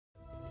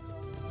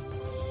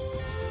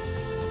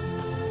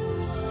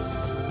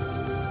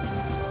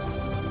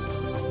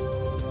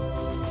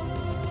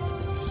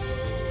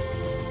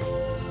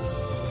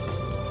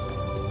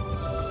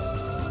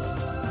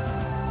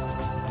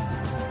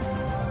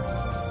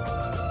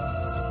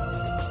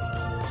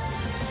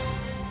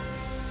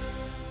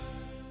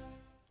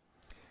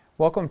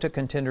Welcome to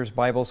Contenders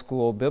Bible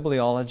School,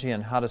 Bibliology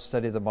and How to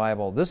Study the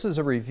Bible. This is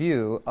a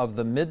review of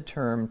the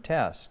midterm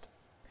test.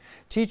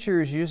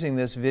 Teachers using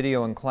this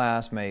video in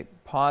class may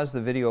pause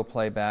the video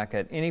playback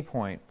at any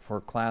point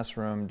for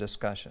classroom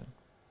discussion.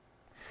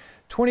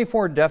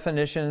 24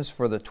 definitions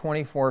for the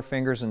 24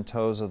 fingers and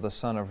toes of the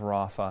son of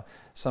Rapha.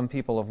 Some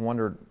people have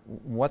wondered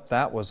what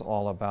that was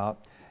all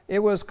about. It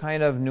was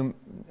kind of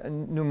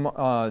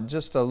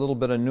just a little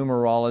bit of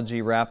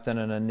numerology wrapped in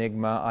an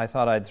enigma. I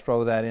thought I'd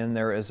throw that in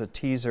there as a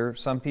teaser.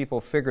 Some people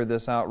figured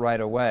this out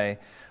right away.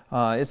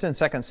 It's in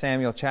 2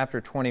 Samuel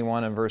chapter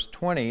 21 and verse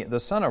 20.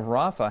 The son of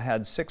Rapha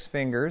had 6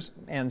 fingers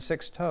and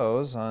 6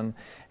 toes,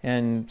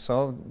 and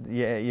so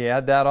you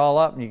add that all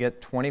up and you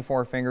get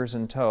 24 fingers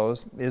and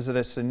toes. Is it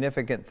a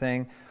significant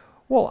thing?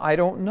 Well, I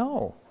don't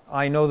know.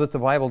 I know that the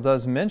Bible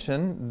does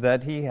mention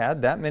that he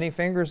had that many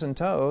fingers and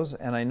toes,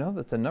 and I know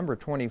that the number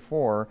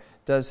 24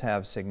 does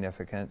have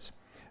significance.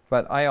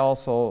 But I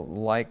also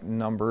like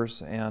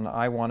numbers, and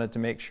I wanted to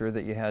make sure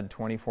that you had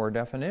 24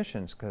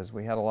 definitions because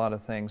we had a lot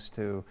of things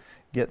to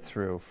get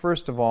through.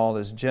 First of all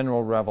is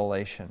general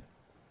revelation.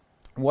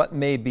 What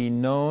may be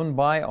known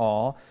by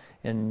all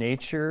in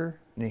nature,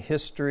 in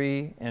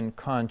history, and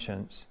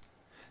conscience.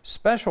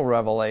 Special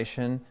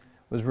revelation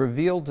was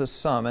revealed to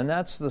some, and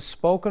that's the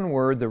spoken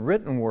word, the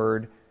written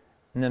word,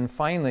 and then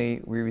finally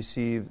we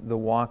receive the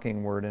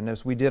walking word. And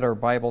as we did our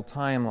Bible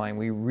timeline,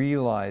 we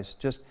realized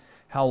just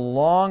how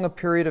long a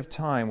period of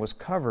time was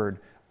covered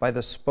by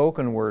the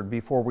spoken word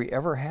before we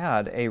ever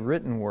had a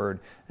written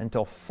word,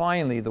 until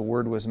finally the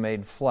word was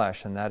made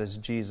flesh, and that is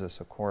Jesus,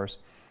 of course,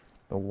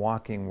 the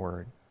walking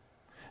word.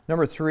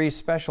 Number 3,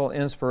 special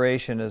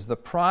inspiration is the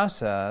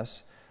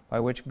process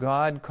by which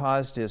God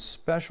caused His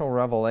special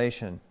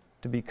revelation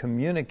to be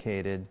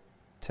communicated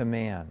to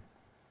man.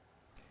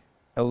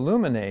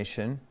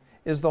 Illumination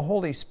is the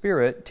Holy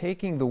Spirit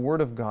taking the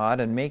Word of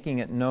God and making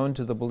it known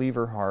to the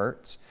believer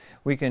hearts.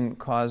 We can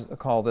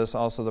call this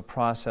also the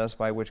process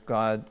by which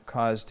God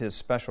caused His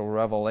special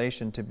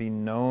revelation to be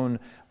known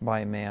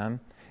by man.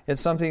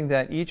 It's something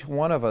that each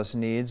one of us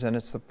needs, and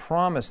it's the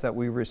promise that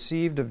we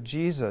received of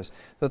Jesus,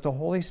 that the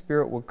Holy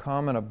Spirit would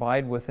come and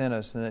abide within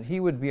us, and that He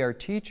would be our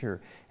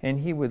teacher, and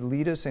He would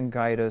lead us and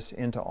guide us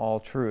into all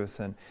truth.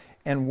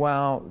 And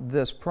while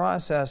this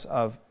process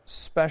of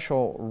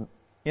special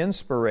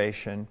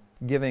inspiration,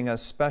 giving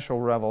us special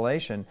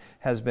revelation,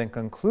 has been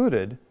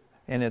concluded,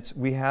 and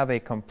we have a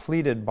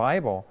completed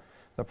Bible,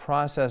 the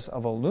process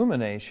of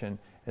illumination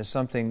is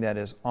something that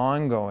is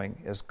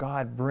ongoing as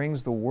God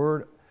brings the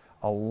Word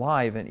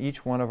alive in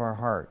each one of our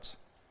hearts.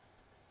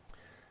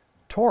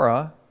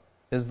 Torah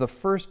is the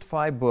first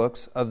 5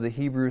 books of the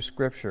Hebrew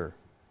Scripture.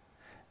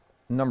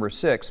 Number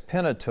 6,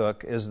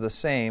 Pentateuch, is the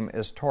same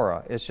as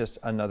Torah. It's just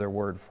another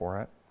word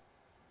for it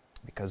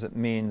because it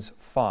means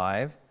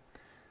 5.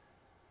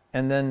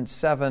 And then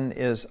 7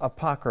 is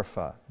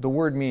Apocrypha. The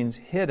word means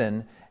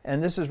hidden,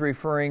 and this is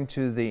referring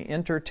to the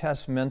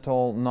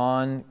intertestamental,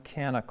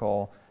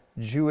 non-canonical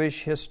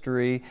Jewish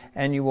history,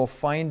 and you will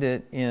find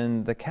it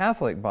in the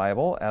Catholic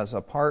Bible as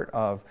a part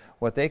of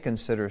what they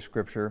consider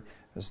Scripture.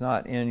 It's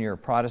not in your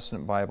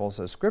Protestant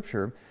Bibles as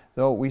Scripture,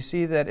 though we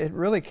see that it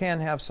really can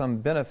have some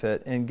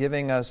benefit in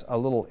giving us a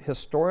little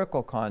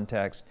historical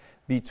context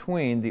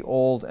between the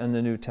Old and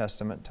the New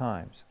Testament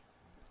times.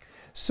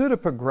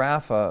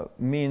 Pseudepigrapha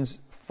means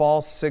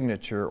false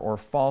signature or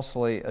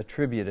falsely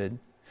attributed.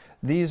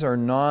 These are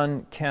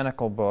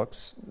non-canonical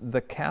books.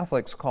 The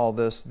Catholics call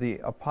this the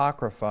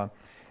Apocrypha,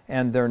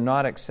 and they're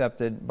not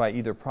accepted by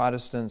either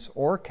Protestants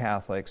or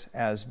Catholics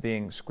as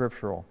being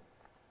scriptural.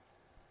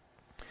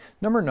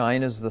 Number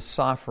 9 is the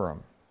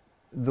Sophorim.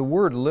 The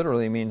word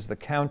literally means the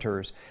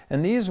counters,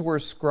 and these were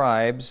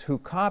scribes who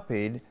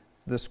copied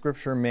the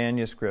Scripture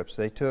manuscripts.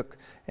 They took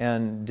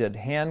and did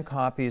hand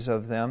copies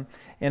of them,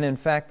 and in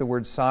fact the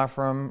word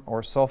Sophorim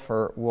or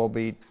Sulfur will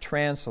be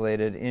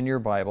translated in your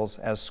Bibles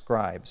as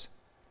scribes.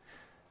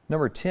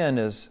 Number 10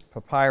 is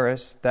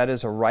papyrus. That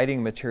is a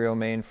writing material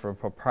made from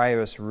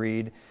papyrus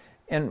reed,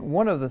 and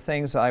one of the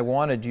things I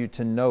wanted you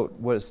to note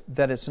was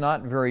that it's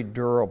not very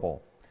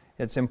durable.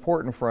 It's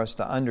important for us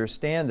to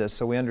understand this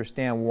so we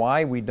understand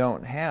why we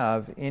don't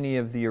have any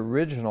of the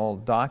original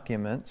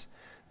documents.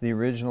 The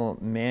original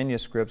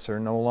manuscripts are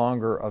no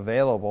longer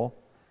available.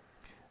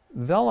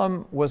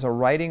 Vellum was a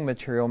writing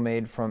material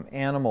made from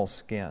animal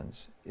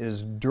skins. It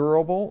is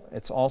durable.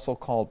 It's also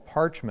called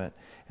parchment,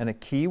 and a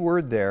key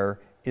word there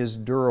is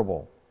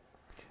durable.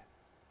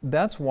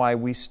 That's why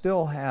we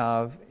still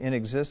have in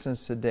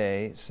existence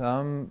today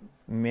some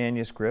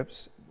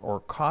manuscripts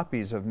or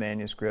copies of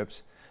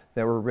manuscripts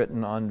that were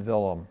written on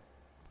vellum.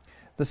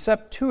 The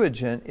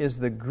Septuagint is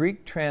the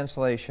Greek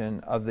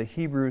translation of the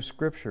Hebrew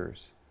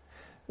Scriptures.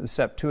 The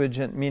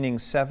Septuagint meaning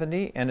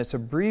 70, and it's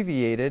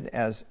abbreviated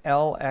as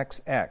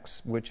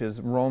LXX, which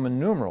is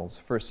Roman numerals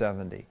for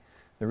 70.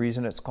 The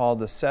reason it's called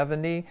the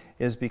 70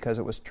 is because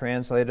it was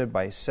translated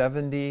by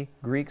 70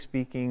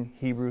 Greek-speaking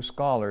Hebrew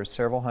scholars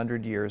several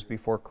hundred years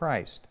before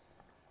Christ.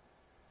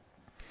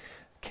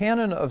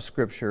 Canon of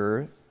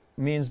Scripture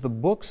means the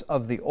books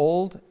of the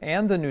Old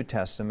and the New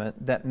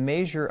Testament that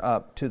measure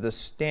up to the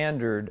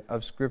standard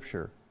of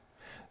Scripture.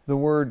 The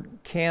word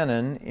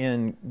canon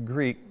in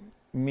Greek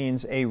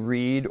means a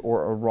reed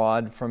or a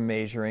rod from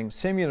measuring,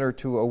 similar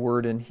to a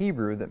word in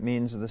Hebrew that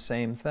means the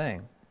same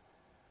thing.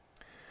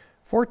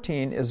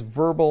 14 is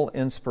verbal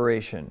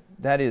inspiration.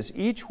 That is,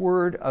 each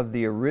word of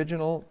the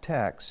original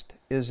text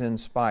is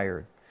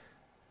inspired.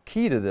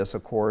 Key to this,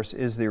 of course,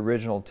 is the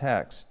original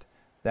text.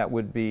 That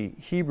would be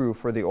Hebrew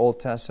for the Old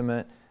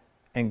Testament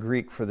and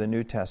Greek for the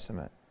New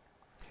Testament.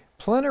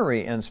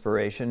 Plenary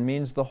inspiration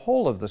means the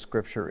whole of the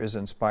Scripture is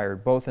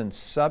inspired, both in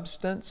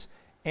substance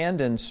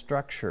and in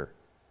structure.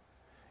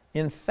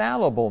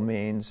 Infallible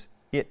means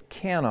it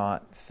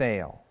cannot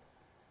fail.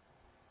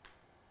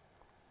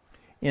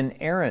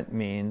 Inerrant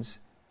means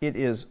it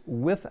is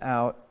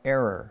without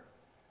error.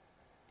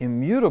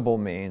 Immutable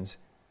means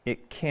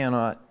it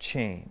cannot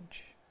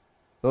change.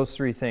 Those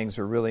three things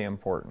are really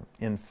important: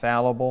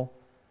 infallible,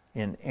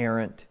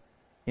 inerrant,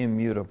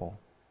 immutable.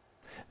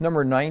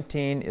 Number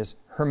 19 is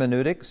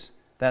hermeneutics.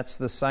 That's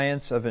the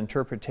science of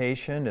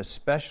interpretation,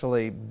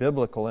 especially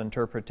biblical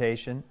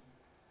interpretation.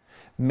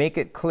 Make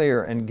it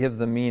clear and give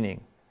the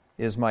meaning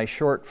is my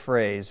short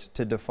phrase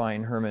to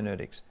define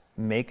hermeneutics.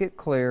 Make it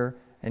clear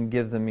and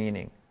give the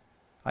meaning.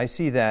 I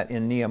see that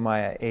in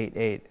Nehemiah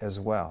 8:8 as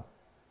well.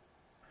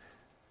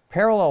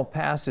 Parallel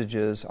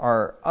passages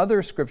are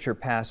other Scripture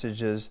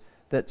passages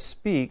that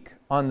speak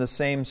on the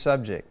same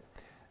subject.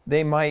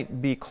 They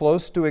might be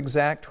close to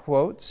exact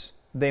quotes,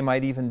 they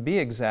might even be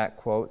exact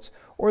quotes,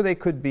 or they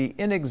could be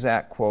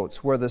inexact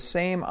quotes where the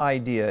same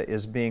idea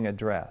is being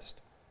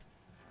addressed.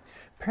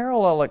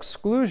 Parallel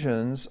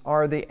exclusions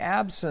are the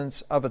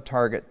absence of a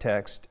target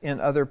text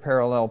in other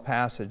parallel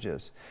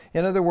passages.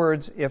 In other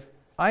words, if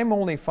I'm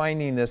only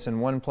finding this in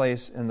one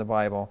place in the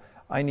Bible,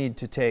 I need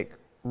to take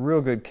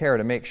real good care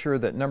to make sure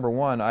that, number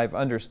one, I've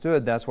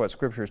understood that's what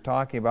Scripture is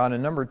talking about,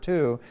 and number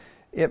two,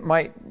 it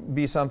might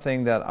be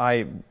something that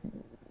I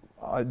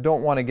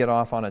don't want to get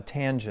off on a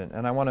tangent,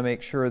 and I want to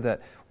make sure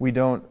that we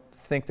don't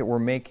think that we're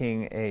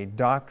making a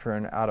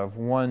doctrine out of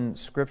one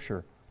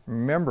Scripture.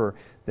 Remember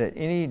that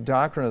any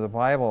doctrine of the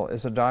Bible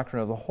is a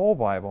doctrine of the whole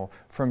Bible,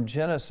 from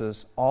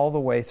Genesis all the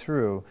way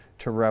through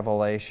to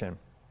Revelation.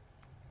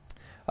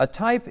 A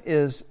type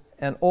is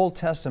an Old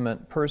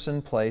Testament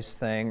person, place,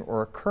 thing,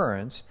 or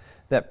occurrence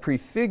that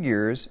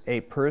prefigures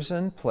a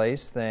person,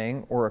 place,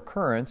 thing, or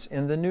occurrence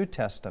in the New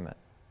Testament.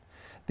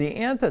 The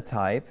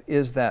antitype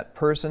is that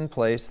person,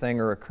 place, thing,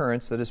 or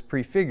occurrence that is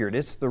prefigured.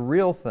 It's the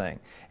real thing,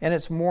 and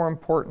it's more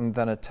important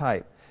than a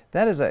type.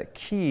 That is a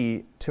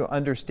key to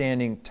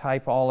understanding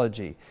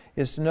typology,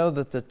 is to know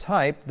that the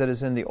type that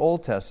is in the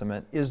Old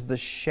Testament is the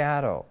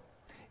shadow.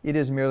 It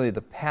is merely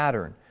the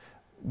pattern.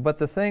 But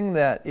the thing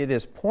that it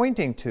is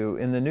pointing to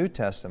in the New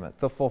Testament,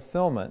 the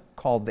fulfillment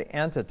called the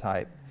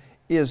antitype,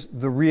 is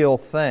the real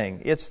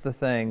thing. It's the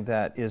thing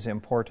that is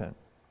important.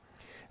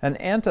 An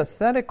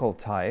antithetical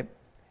type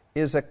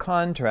is a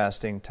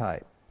contrasting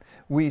type.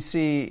 We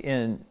see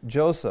in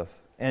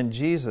Joseph and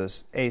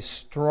Jesus a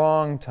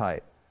strong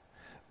type,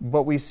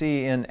 but we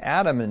see in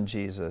Adam and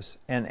Jesus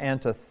an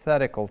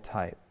antithetical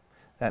type.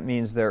 That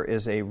means there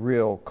is a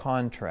real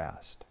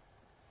contrast.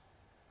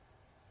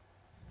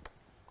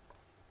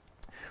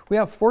 We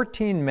have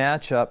 14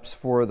 matchups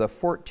for the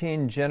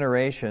 14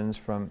 generations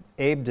from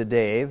Abe to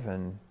Dave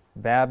and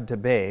Bab to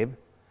Babe.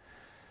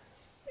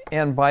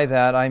 And by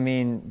that I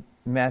mean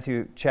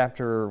Matthew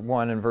chapter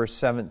 1 and verse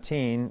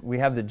 17. We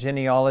have the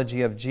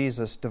genealogy of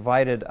Jesus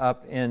divided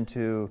up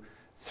into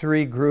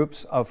 3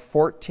 groups of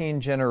 14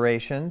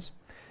 generations.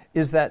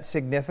 Is that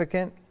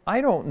significant?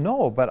 I don't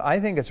know, but I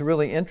think it's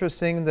really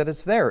interesting that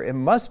it's there. It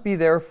must be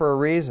there for a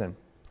reason.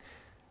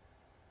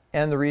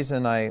 And the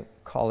reason I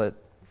call it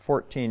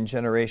 14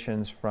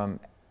 generations from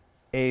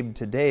Abe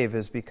to Dave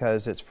is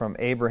because it's from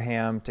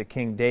Abraham to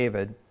King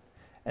David,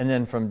 and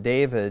then from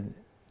David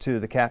to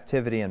the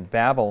captivity in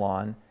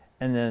Babylon,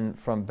 and then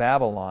from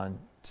Babylon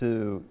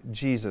to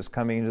Jesus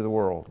coming into the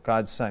world,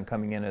 God's Son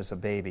coming in as a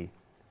baby.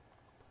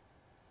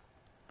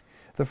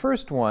 The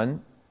first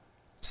one,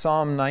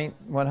 Psalm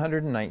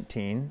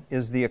 119,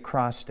 is the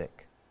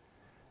acrostic.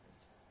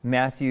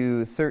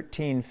 Matthew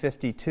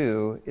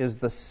 13:52 is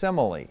the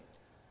simile.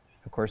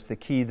 Of course, the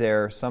key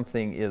there,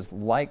 something is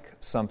like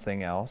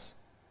something else.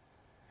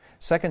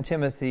 2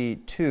 Timothy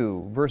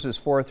 2, verses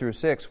 4 through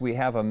 6, we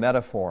have a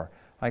metaphor.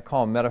 I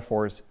call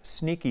metaphors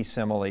sneaky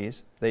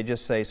similes. They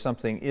just say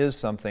something is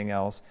something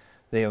else.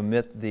 They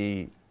omit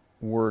the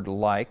word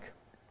like.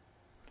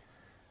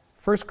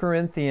 1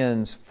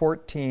 Corinthians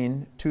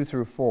 14, 2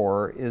 through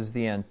 4 is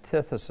the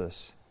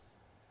antithesis.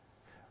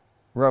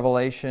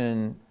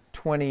 Revelation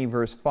 20,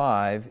 verse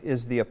 5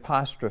 is the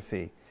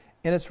apostrophe.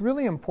 And it's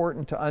really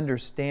important to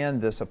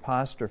understand this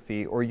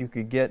apostrophe, or you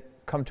could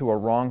come to a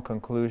wrong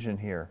conclusion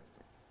here.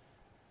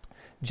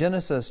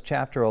 Genesis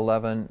chapter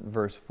 11,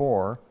 verse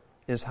 4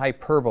 is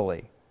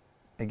hyperbole.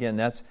 Again,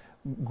 that's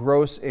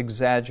gross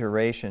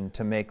exaggeration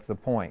to make the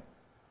point.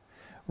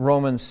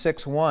 Romans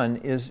 6:1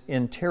 is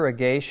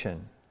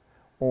interrogation,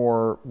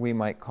 or we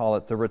might call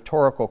it the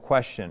rhetorical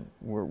question.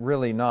 We're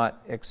really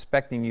not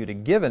expecting you to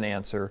give an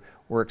answer,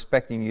 we're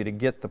expecting you to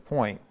get the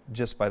point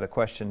just by the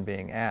question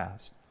being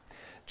asked.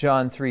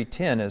 John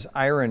 3:10 is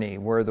irony,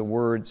 where the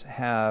words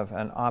have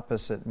an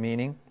opposite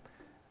meaning.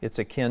 It's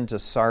akin to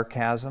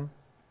sarcasm.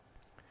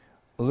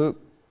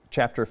 Luke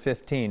chapter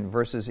 15,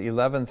 verses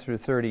 11 through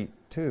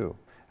 32.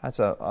 That's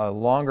a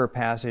longer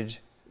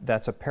passage.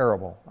 That's a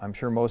parable. I'm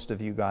sure most of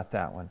you got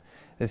that one.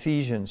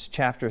 Ephesians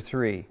chapter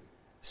 3,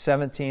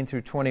 17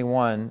 through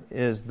 21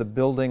 is the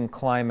building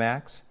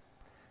climax.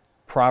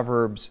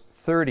 Proverbs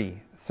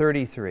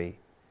 30:33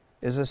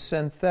 is a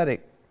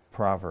synthetic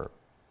proverb.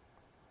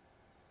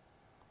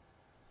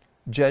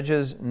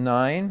 Judges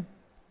 9,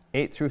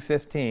 8 through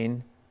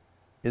 15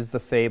 is the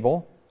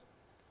fable.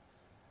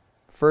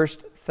 1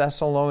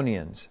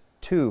 Thessalonians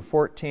 2,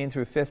 14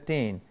 through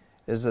 15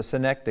 is the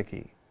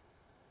synecdoche,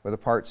 where the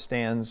part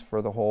stands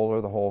for the whole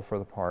or the whole for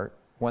the part.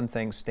 One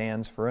thing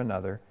stands for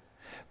another.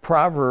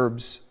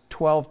 Proverbs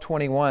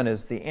 12:21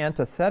 is the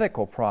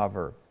antithetical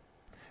proverb,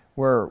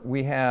 where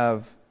we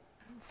have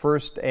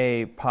first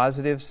a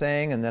positive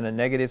saying and then a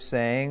negative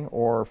saying,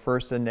 or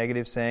first a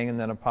negative saying and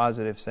then a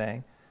positive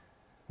saying.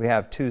 We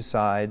have two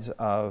sides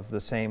of the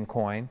same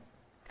coin.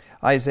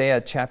 Isaiah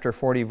chapter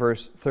 40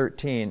 verse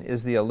 13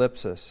 is the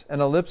ellipsis.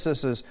 An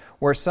ellipsis is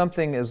where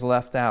something is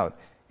left out.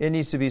 It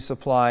needs to be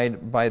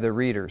supplied by the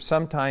reader.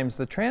 Sometimes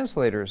the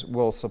translators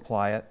will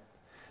supply it.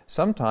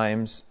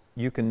 Sometimes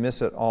you can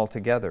miss it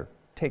altogether.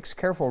 It takes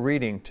careful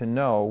reading to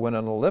know when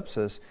an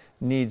ellipsis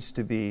needs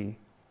to be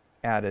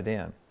added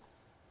in.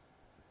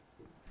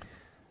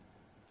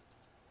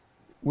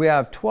 We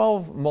have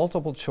 12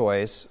 multiple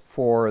choice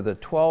for the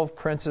 12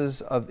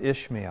 princes of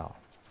Ishmael.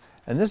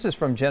 And this is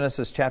from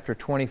Genesis chapter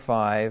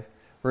 25,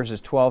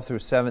 verses 12 through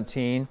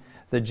 17,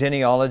 the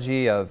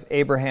genealogy of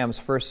Abraham's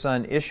first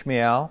son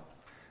Ishmael.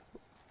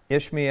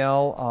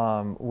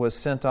 Ishmael was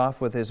sent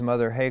off with his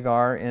mother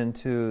Hagar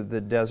into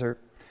the desert.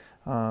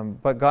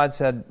 But God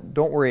said,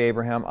 "Don't worry,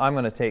 Abraham, I'm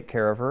going to take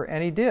care of her."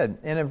 And he did.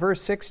 And in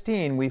verse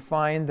 16, we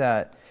find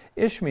that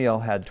Ishmael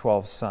had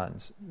 12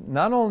 sons.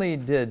 Not only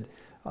did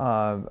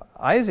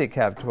Isaac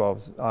have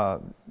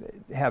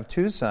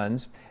 2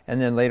 sons,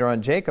 and then later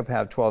on Jacob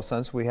have 12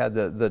 sons. We had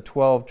the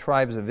 12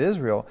 tribes of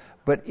Israel.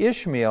 But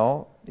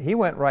Ishmael, he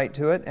went right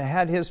to it and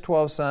had his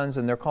 12 sons,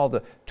 and they're called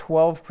the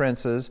 12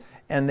 princes,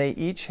 and they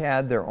each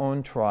had their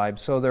own tribe.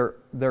 So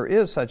there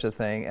is such a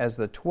thing as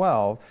the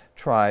 12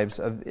 tribes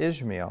of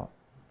Ishmael.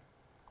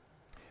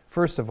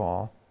 First of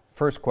all,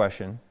 first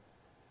question,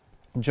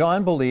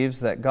 John believes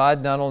that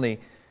God not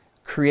only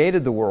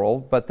created the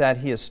world, but that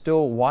He is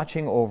still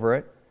watching over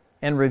it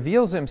and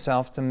reveals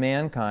Himself to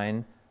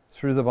mankind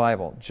through the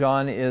Bible.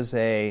 John is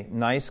a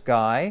nice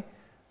guy,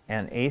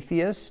 an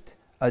atheist,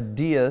 a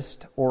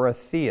deist, or a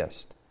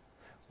theist.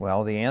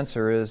 Well, the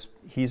answer is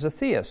he's a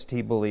theist.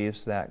 He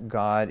believes that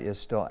God is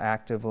still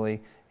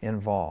actively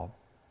involved.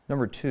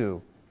 Number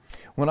 2,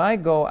 when I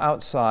go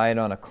outside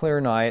on a clear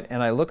night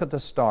and I look at the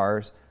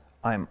stars,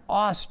 I'm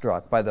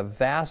awestruck by the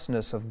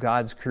vastness of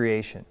God's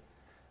creation.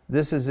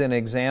 This is an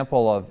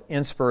example of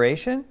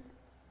inspiration,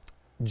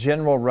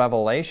 general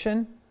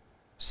revelation,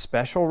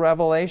 special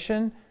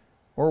revelation,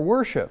 or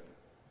worship.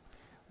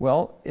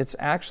 Well, it's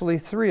actually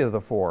 3 of the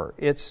 4.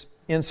 It's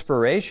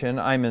inspiration.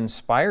 I'm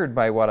inspired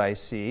by what I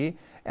see,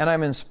 and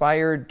I'm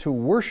inspired to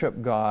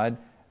worship God,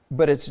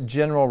 but it's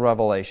general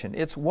revelation.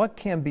 It's what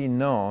can be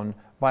known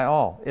by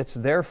all. It's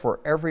there for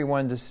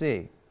everyone to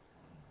see.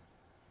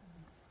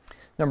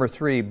 Number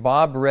 3,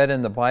 Bob read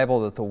in the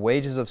Bible that the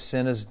wages of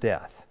sin is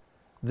death.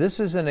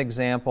 This is an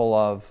example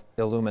of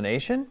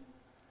illumination,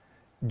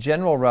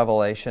 general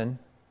revelation,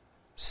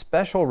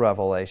 special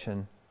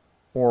revelation,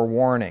 or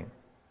warning.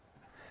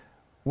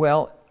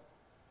 Well,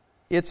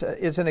 it's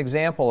an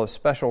example of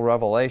special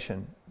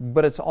revelation,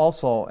 but it's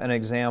also an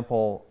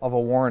example of a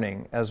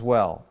warning as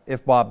well,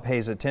 if Bob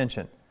pays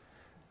attention.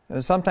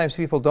 And sometimes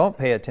people don't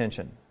pay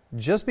attention.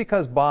 Just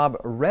because Bob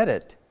read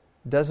it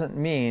doesn't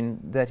mean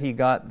that he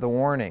got the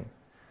warning.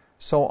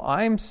 So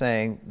I'm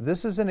saying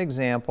this is an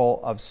example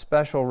of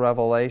special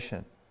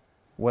revelation.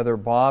 Whether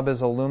Bob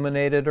is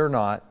illuminated or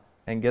not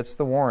and gets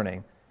the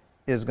warning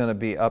is going to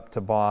be up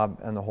to Bob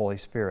and the Holy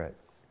Spirit.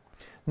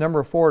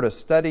 Number 4, to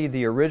study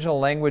the original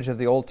language of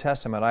the Old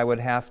Testament, I would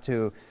have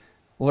to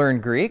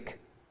learn Greek,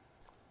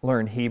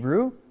 learn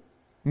Hebrew,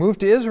 move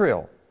to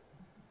Israel,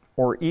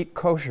 or eat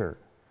kosher.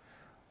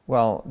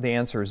 Well, the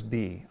answer is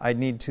B. I'd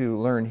need to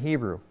learn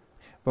Hebrew.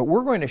 But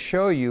we're going to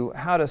show you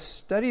how to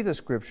study the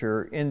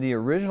Scripture in the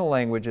original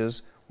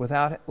languages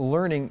without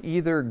learning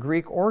either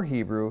Greek or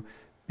Hebrew,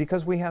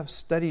 because we have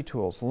study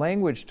tools,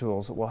 language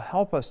tools that will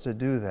help us to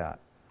do that.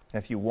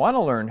 If you want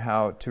to learn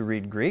how to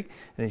read Greek,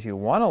 and if you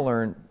want to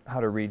learn how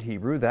to read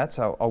Hebrew, that's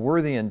a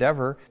worthy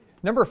endeavor.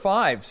 Number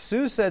 5,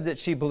 Sue said that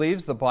she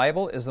believes the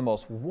Bible is the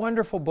most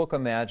wonderful book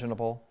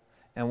imaginable,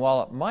 and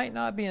while it might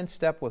not be in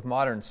step with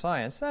modern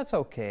science, that's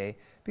okay,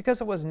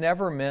 because it was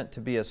never meant to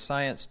be a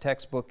science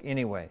textbook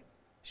anyway.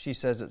 She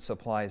says it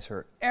supplies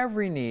her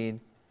every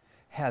need,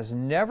 has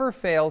never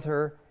failed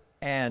her,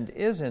 and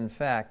is in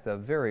fact the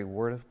very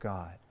Word of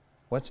God.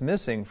 What's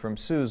missing from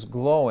Sue's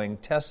glowing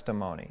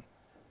testimony?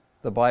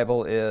 The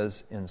Bible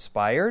is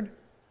inspired,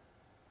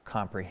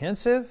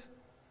 comprehensive,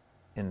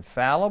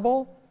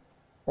 infallible,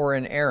 or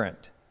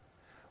inerrant?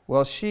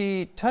 Well,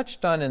 she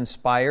touched on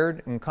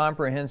inspired and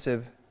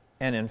comprehensive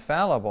and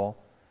infallible,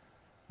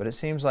 but it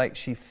seems like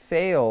she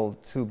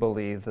failed to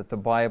believe that the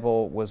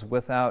Bible was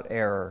without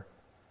error,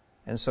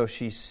 and so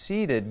she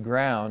ceded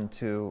ground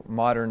to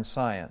modern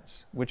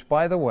science, which,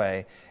 by the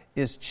way,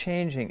 is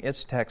changing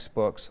its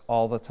textbooks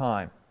all the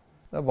time.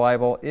 The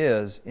Bible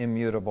is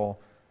immutable,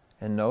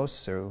 and no,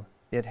 Sue,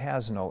 it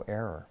has no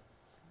error.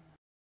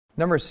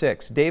 Number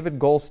 6, David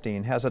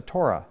Goldstein has a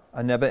Torah,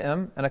 a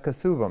Nevi'im, and a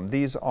Ketuvim.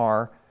 These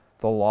are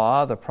the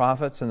law, the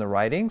prophets, and the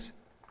writings,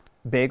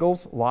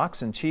 bagels,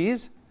 lox, and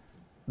cheese,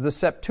 the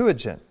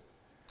Septuagint.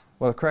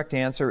 Well, the correct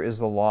answer is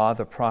the law,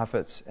 the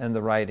prophets, and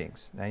the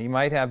writings. Now, he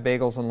might have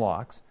bagels and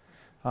lox,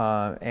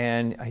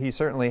 and he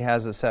certainly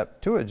has a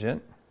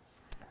Septuagint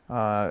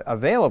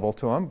available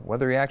to him.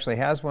 Whether he actually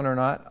has one or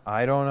not,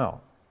 I don't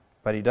know.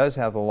 But he does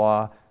have the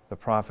law, the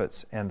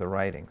prophets, and the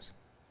writings.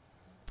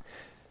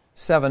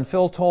 7,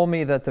 Phil told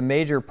me that the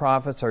major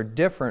prophets are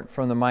different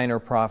from the minor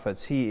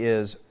prophets. He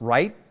is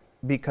right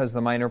because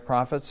the minor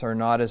prophets are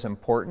not as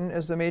important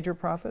as the major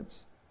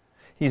prophets.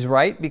 He's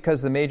right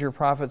because the major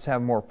prophets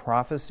have more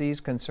prophecies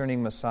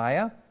concerning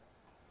Messiah.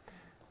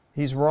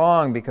 He's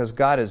wrong because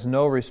God is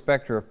no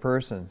respecter of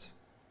persons.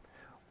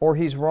 Or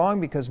he's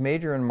wrong because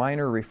major and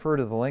minor refer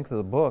to the length of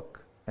the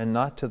book and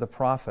not to the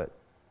prophet,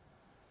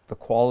 the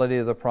quality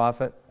of the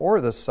prophet,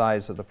 or the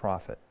size of the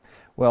prophet.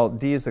 Well,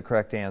 D is the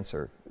correct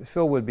answer.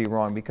 Phil would be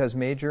wrong because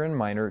major and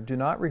minor do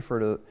not refer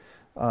to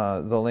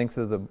the length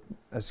of the,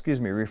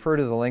 refer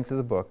to the length of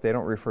the book. They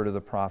don't refer to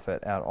the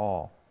prophet at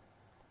all.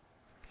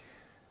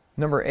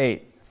 Number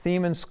 8,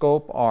 theme and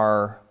scope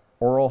are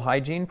oral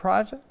hygiene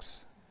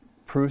projects,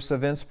 proofs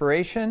of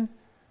inspiration,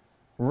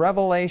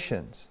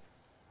 revelations,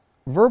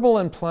 verbal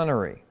and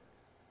plenary.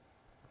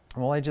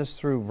 Well, I just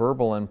threw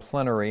verbal and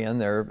plenary in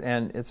there,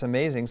 and it's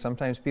amazing.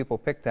 Sometimes people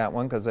pick that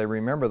one because they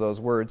remember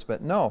those words,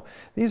 but no,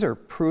 these are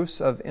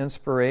proofs of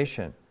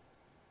inspiration.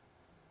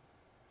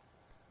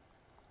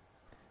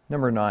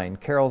 Number 9,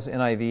 Carol's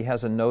NIV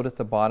has a note at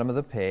the bottom of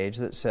the page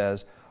that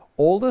says,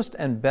 oldest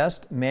and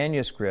best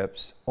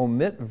manuscripts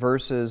omit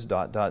verses ...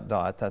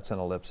 that's an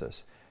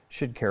ellipsis.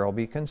 Should Carol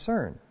be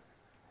concerned?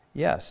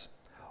 Yes.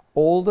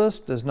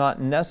 Oldest does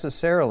not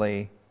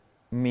necessarily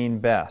mean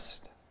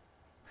best.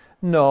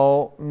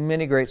 No,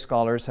 many great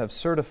scholars have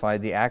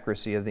certified the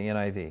accuracy of the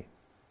NIV.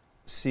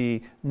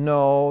 C,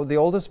 no, the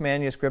oldest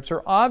manuscripts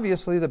are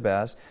obviously the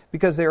best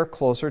because they are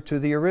closer to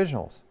the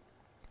originals.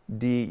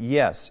 D,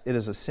 yes, it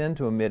is a sin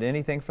to omit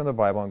anything from the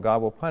Bible and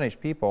God will punish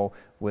people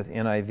with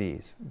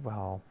NIVs.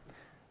 Well,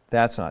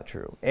 that's not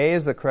true. A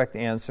is the correct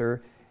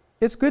answer.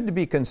 It's good to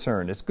be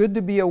concerned. It's good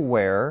to be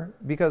aware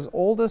because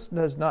oldest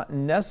does not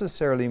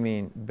necessarily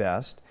mean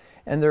best,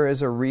 and there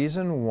is a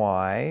reason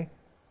why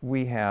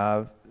we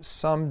have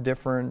some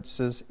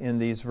differences in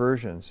these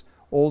versions.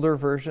 Older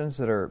versions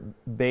that are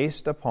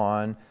based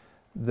upon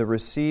the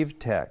received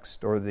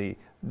text or the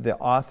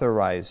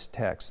authorized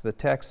text, the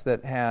text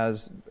that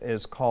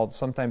is called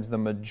sometimes the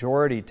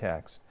majority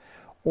text,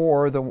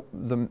 or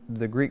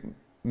the Greek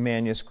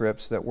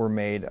manuscripts that were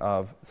made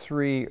of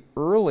 3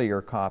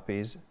 earlier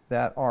copies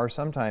that are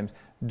sometimes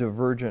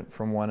divergent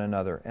from one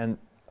another. And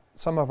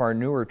some of our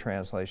newer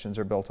translations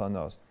are built on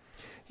those.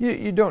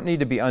 You don't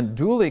need to be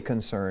unduly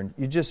concerned.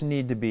 You just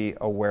need to be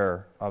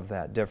aware of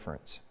that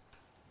difference.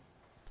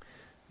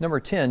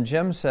 Number 10,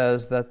 Jim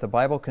says that the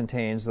Bible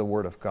contains the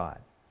Word of God.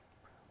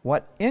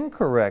 What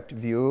incorrect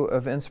view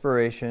of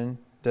inspiration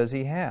does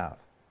he have?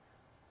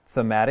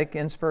 Thematic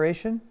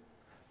inspiration?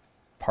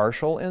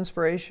 Partial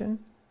inspiration?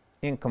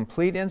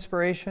 Incomplete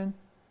inspiration?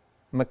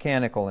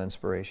 Mechanical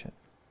inspiration?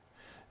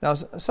 Now,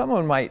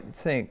 someone might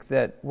think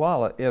that,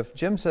 well, if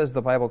Jim says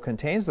the Bible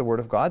contains the Word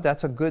of God,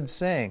 that's a good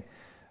saying.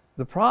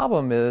 The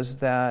problem is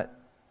that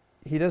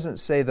he doesn't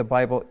say the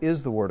Bible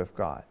is the Word of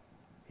God.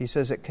 He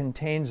says it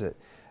contains it.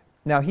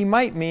 Now, he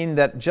might mean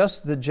that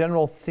just the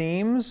general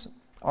themes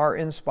are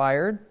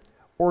inspired,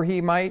 or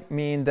he might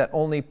mean that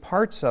only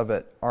parts of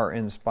it are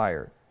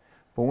inspired.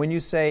 But when you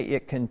say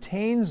it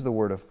contains the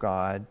Word of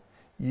God,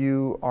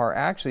 you are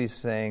actually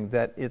saying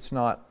that it's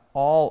not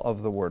all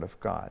of the Word of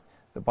God.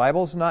 The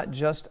Bible's not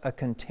just a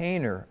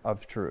container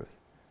of truth.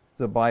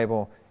 The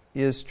Bible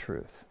is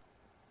truth.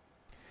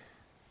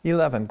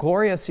 11,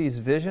 Gloria sees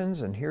visions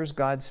and hears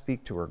God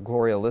speak to her.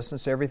 Gloria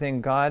listens to everything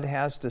God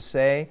has to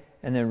say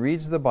and then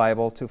reads the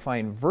Bible to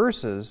find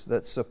verses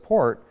that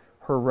support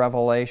her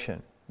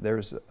revelation.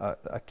 There's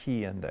a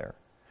key in there.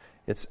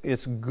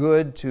 It's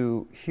good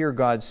to hear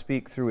God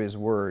speak through His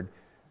Word.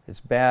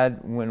 It's bad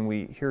when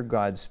we hear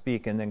God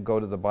speak and then go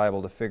to the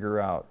Bible to figure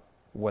out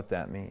what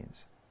that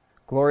means.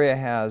 Gloria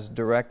has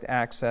direct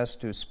access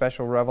to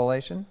special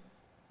revelation.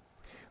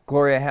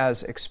 Gloria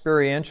has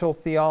experiential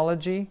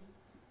theology.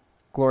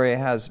 Gloria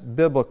has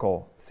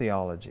biblical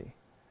theology.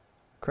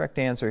 Correct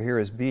answer here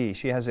is B.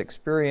 She has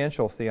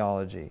experiential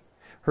theology.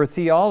 Her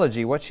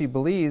theology, what she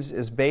believes,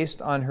 is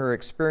based on her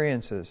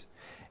experiences.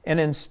 And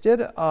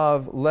instead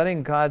of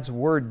letting God's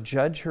Word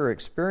judge her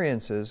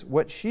experiences,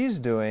 what she's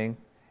doing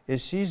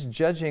is she's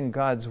judging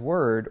God's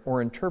Word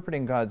or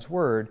interpreting God's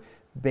Word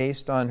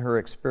based on her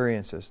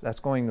experiences. That's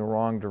going the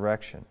wrong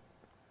direction.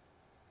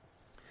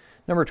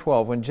 Number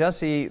 12, when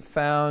Jesse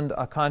found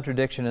a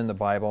contradiction in the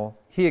Bible,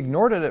 he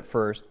ignored it at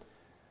first,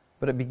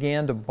 but it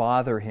began to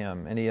bother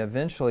him, and he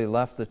eventually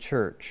left the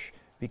church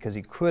because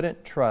he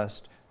couldn't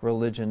trust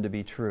religion to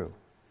be true.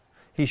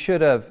 He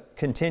should have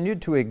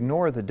continued to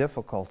ignore the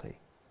difficulty,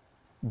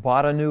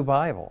 bought a new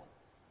Bible,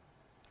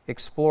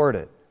 explored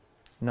it,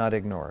 not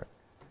ignore it.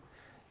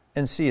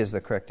 And C is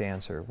the correct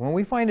answer. When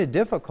we find a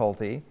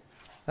difficulty,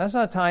 that's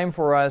not time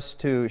for us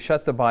to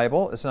shut the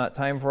Bible. It's not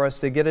time for us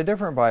to get a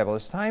different Bible.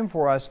 It's time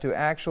for us to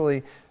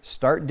actually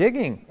start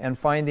digging and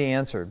find the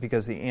answer,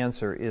 because the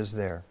answer is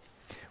there.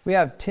 We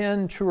have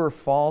 10 true or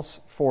false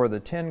for the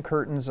 10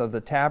 curtains of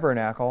the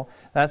tabernacle.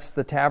 That's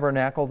the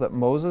tabernacle that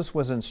Moses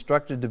was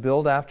instructed to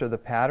build after the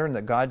pattern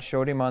that God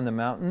showed him on the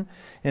mountain.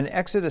 In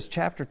Exodus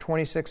chapter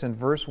 26 and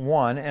verse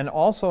 1, and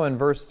also in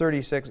verse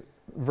 36,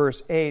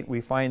 verse 8,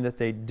 we find that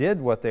they did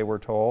what they were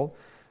told.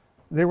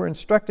 They were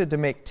instructed to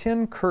make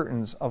 10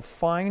 curtains of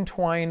fine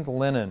twined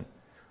linen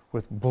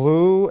with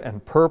blue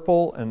and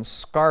purple and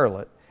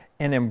scarlet,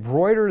 and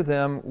embroider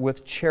them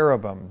with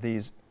cherubim,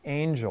 these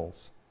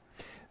angels.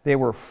 They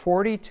were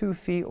 42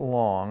 feet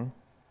long,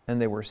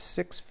 and they were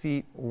 6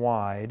 feet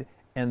wide,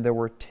 and there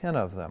were 10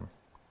 of them.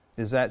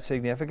 Is that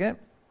significant?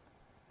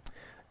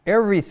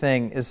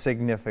 Everything is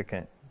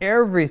significant.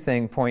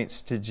 Everything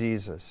points to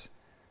Jesus.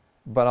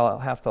 But I'll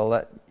have to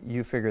let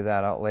you figure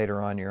that out later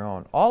on your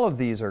own. All of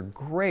these are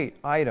great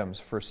items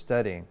for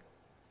studying.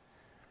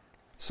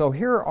 So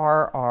here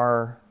are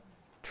our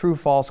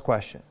true-false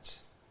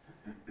questions.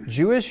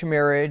 Jewish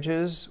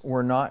marriages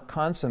were not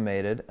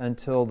consummated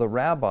until the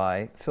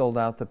rabbi filled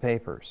out the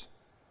papers.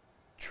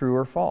 True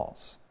or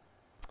false?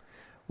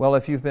 Well,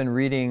 if you've been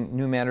reading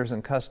New Manners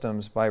and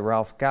Customs by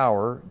Ralph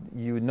Gower,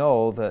 you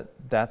know that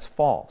that's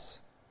false.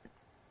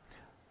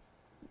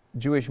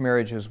 Jewish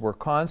marriages were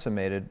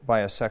consummated by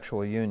a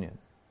sexual union.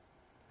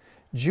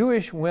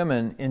 Jewish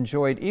women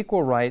enjoyed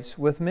equal rights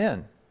with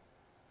men.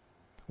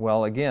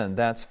 Well, again,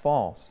 that's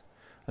false.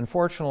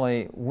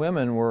 Unfortunately,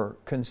 women were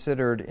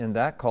considered in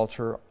that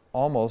culture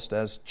almost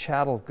as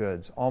chattel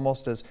goods,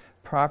 almost as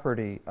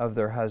property of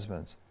their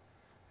husbands.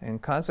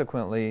 And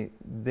consequently,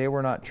 they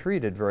were not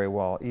treated very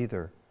well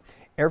either.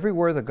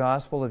 Everywhere the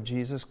gospel of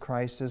Jesus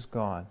Christ is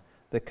gone,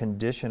 the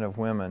condition of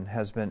women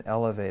has been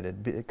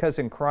elevated. Because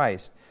in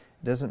Christ,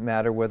 it doesn't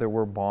matter whether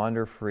we're bond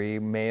or free,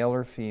 male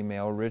or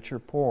female, rich or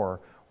poor,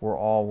 we're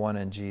all one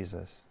in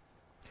Jesus.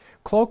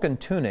 Cloak and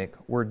tunic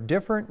were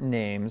different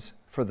names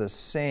for the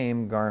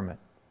same garment.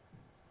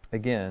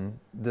 Again,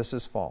 this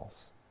is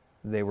false.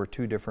 They were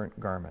two different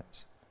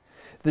garments.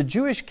 The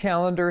Jewish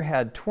calendar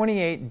had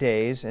 28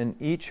 days in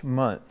each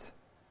month.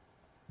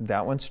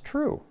 That one's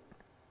true.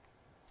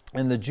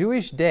 And the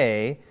Jewish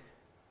day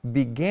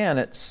began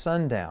at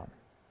sundown.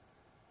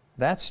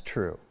 That's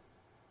true.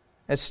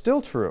 It's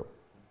still true.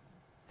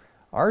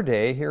 Our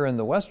day here in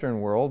the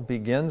Western world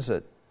begins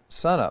at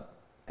sunup.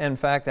 In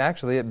fact,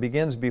 actually, it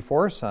begins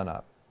before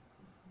sunup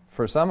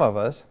for some of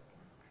us.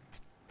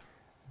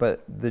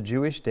 But the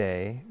Jewish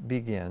day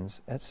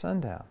begins at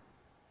sundown.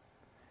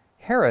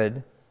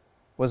 Herod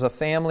was a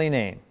family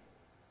name.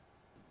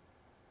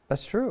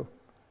 That's true.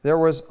 There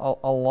was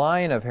a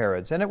line of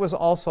Herods, and it was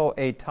also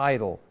a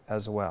title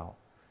as well.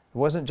 It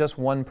wasn't just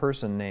one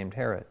person named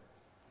Herod.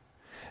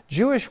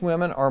 Jewish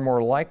women are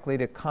more likely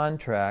to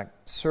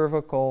contract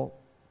cervical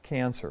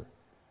cancer.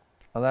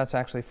 Well, that's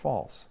actually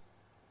false.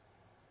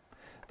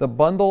 The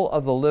bundle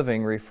of the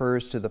living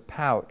refers to the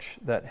pouch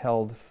that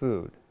held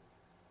food.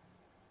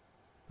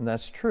 And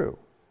that's true.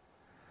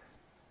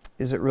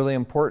 Is it really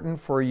important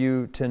for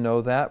you to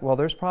know that? Well,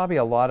 there's probably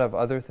a lot of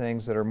other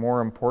things that are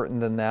more important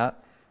than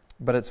that,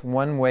 but it's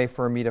one way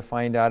for me to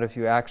find out if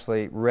you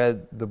actually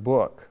read the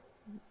book,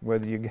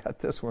 whether you got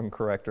this one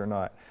correct or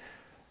not.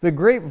 The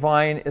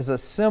grapevine is a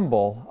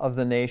symbol of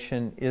the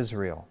nation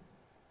Israel.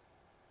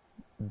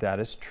 That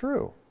is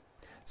true.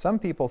 Some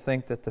people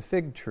think that the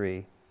fig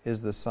tree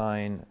is the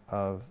sign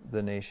of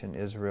the nation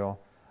Israel.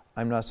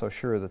 I'm not so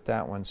sure that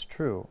that one's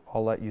true.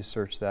 I'll let you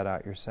search that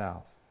out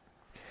yourself.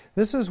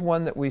 This is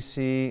one that we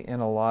see in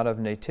a lot of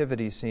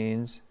nativity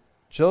scenes.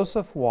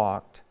 Joseph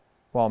walked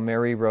while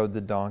Mary rode the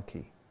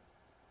donkey.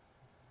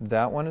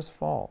 That one is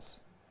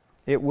false.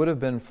 It would have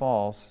been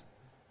false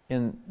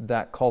in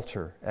that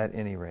culture at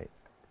any rate.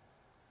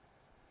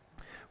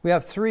 We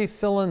have 3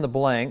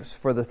 fill-in-the-blanks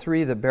for the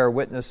 3 that bear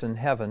witness in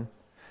heaven.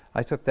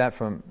 I took that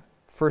from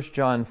 1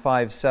 John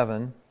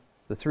 5:7.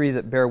 The 3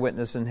 that bear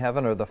witness in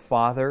heaven are the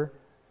Father,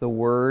 the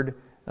Word,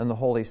 and the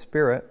Holy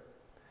Spirit.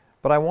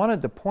 But I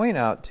wanted to point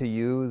out to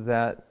you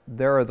that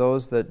there are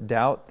those that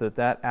doubt that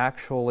that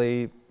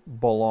actually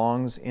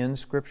belongs in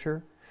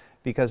Scripture,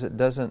 because it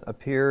doesn't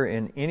appear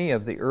in any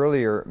of the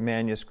earlier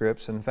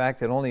manuscripts. In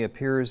fact, it only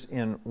appears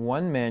in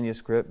one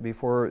manuscript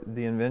before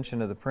the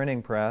invention of the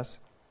printing press.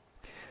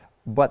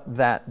 But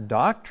that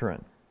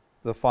doctrine,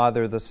 the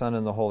Father, the Son,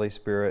 and the Holy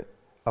Spirit,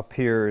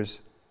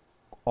 appears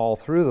all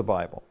through the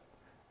Bible.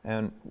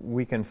 And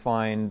we can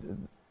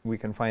find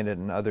it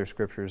in other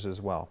scriptures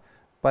as well.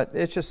 But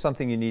it's just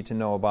something you need to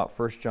know about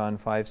 1 John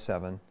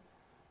 5:7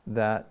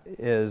 that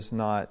is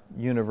not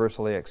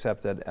universally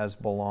accepted as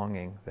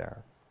belonging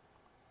there.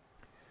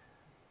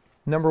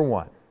 Number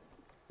 1,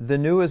 the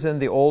new is in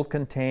the old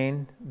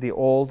contained, the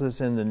old is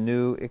in the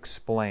new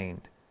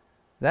explained.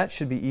 That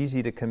should be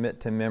easy to commit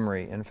to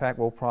memory. In fact,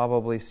 we'll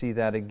probably see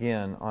that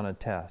again on a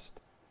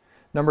test.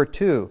 Number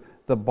 2,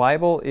 the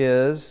Bible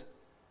is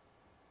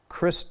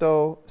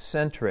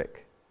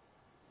Christocentric.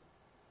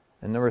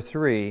 And number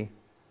 3,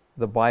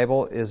 the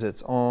Bible is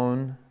its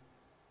own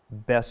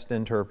best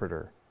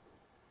interpreter.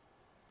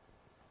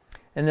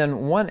 And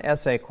then one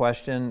essay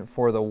question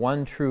for the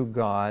one true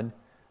God.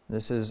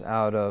 This is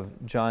out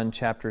of John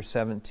chapter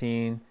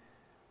 17,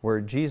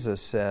 where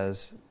Jesus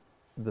says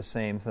the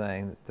same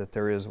thing, that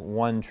there is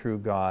one true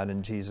God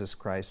in Jesus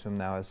Christ whom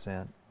thou hast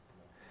sent.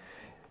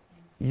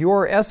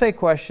 Your essay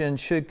question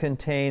should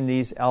contain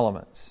these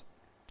elements.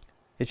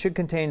 It should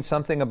contain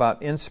something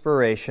about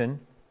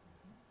inspiration,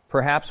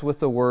 perhaps with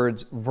the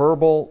words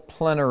verbal,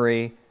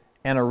 plenary,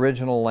 and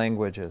original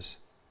languages.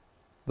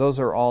 Those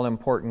are all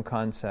important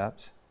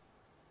concepts.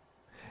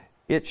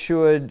 It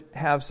should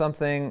have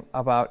something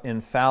about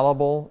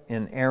infallible,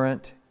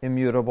 inerrant,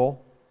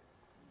 immutable.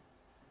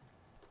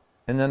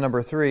 And then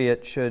number 3,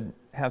 it should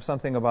have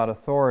something about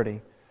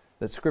authority,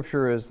 that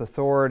Scripture is the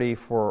authority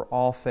for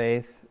all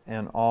faith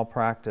and all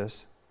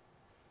practice.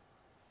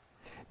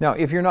 Now,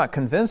 if you're not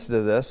convinced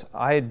of this,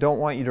 I don't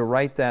want you to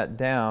write that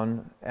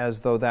down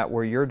as though that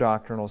were your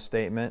doctrinal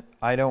statement.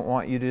 I don't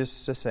want you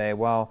just to say,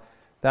 well,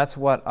 that's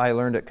what I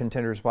learned at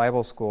Contenders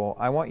Bible School.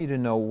 I want you to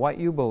know what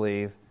you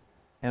believe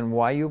and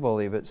why you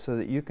believe it, so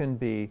that you can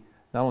be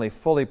not only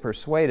fully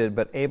persuaded,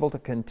 but able to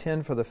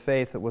contend for the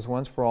faith that was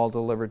once for all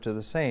delivered to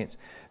the saints.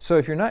 So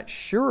if you're not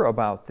sure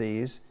about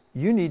these,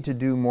 you need to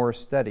do more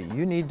study.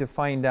 You need to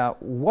find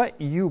out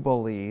what you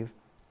believe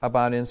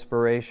about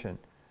inspiration,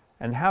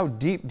 and how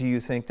deep do you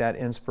think that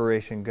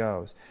inspiration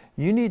goes.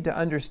 You need to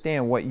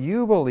understand what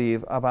you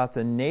believe about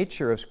the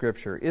nature of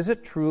Scripture. Is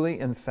it truly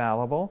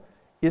infallible?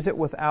 Is it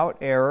without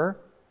error?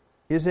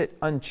 Is it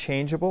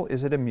unchangeable?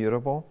 Is it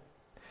immutable?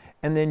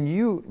 And then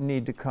you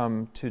need to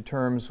come to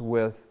terms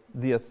with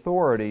the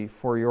authority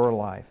for your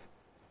life.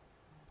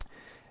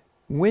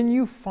 When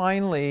you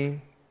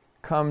finally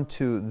come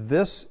to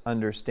this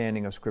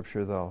understanding of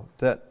Scripture, though,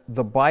 that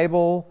the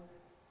Bible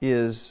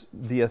is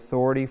the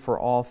authority for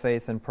all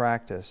faith and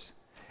practice,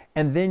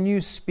 and then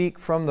you speak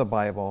from the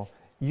Bible,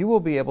 you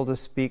will be able to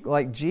speak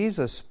like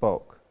Jesus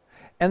spoke.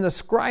 And the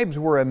scribes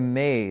were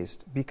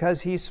amazed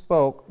because he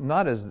spoke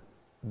not as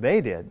they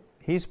did.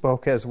 He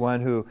spoke as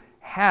one who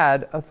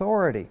had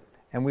authority.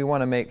 And we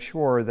want to make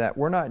sure that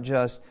we're not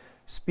just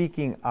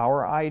speaking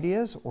our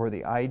ideas or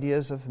the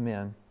ideas of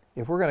men.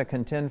 If we're going to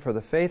contend for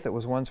the faith that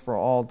was once for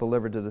all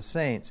delivered to the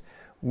saints,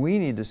 we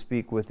need to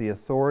speak with the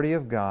authority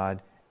of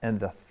God, and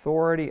the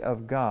authority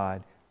of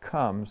God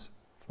comes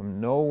from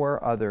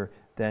nowhere other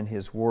than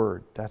His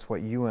Word. That's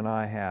what you and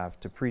I have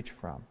to preach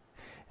from.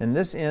 And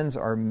this ends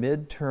our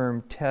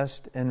midterm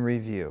test and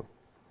review.